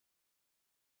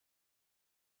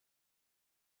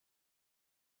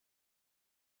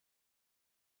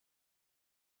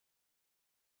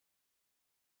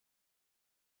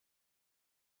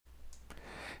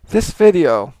This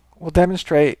video will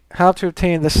demonstrate how to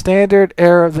obtain the standard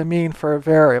error of the mean for a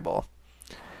variable.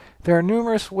 There are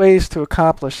numerous ways to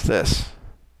accomplish this.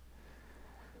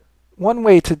 One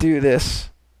way to do this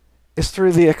is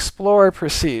through the Explore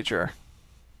procedure.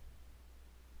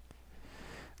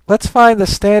 Let's find the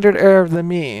standard error of the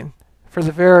mean for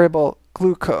the variable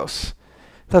glucose.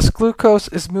 Thus, glucose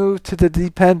is moved to the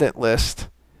dependent list,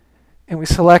 and we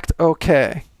select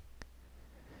OK.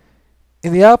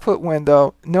 In the output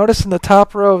window, notice in the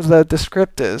top row of the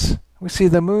descriptives, we see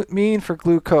the mean for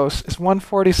glucose is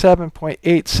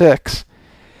 147.86,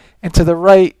 and to the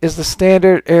right is the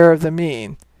standard error of the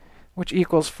mean, which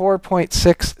equals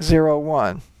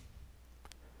 4.601.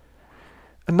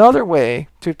 Another way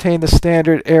to obtain the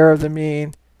standard error of the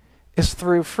mean is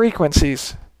through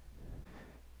frequencies.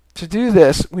 To do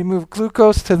this, we move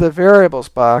glucose to the variables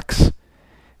box.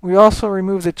 We also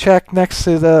remove the check next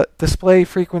to the display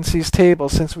frequencies table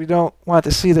since we don't want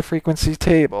to see the frequency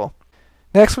table.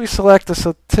 Next, we select the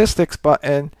statistics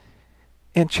button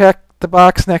and check the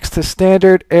box next to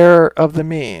standard error of the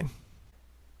mean.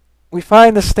 We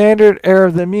find the standard error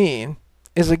of the mean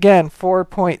is again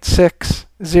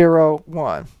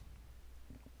 4.601.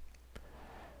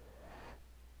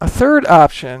 A third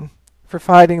option for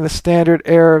finding the standard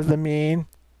error of the mean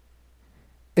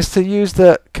is to use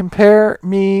the compare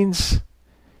means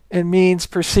and means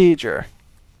procedure.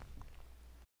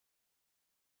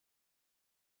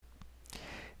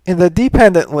 In the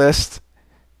dependent list,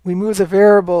 we move the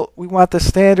variable we want the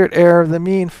standard error of the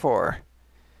mean for.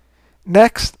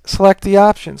 Next, select the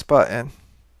Options button.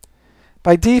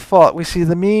 By default, we see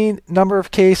the mean, number of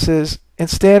cases, and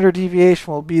standard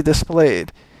deviation will be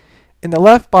displayed. In the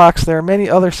left box, there are many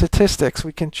other statistics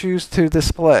we can choose to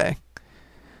display.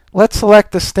 Let's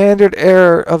select the standard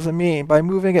error of the mean by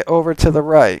moving it over to the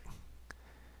right.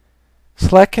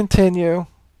 Select Continue,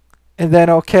 and then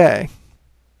OK.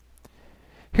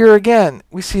 Here again,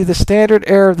 we see the standard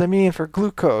error of the mean for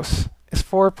glucose is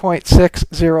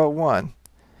 4.601.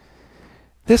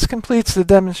 This completes the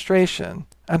demonstration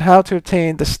on how to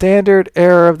obtain the standard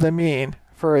error of the mean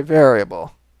for a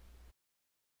variable.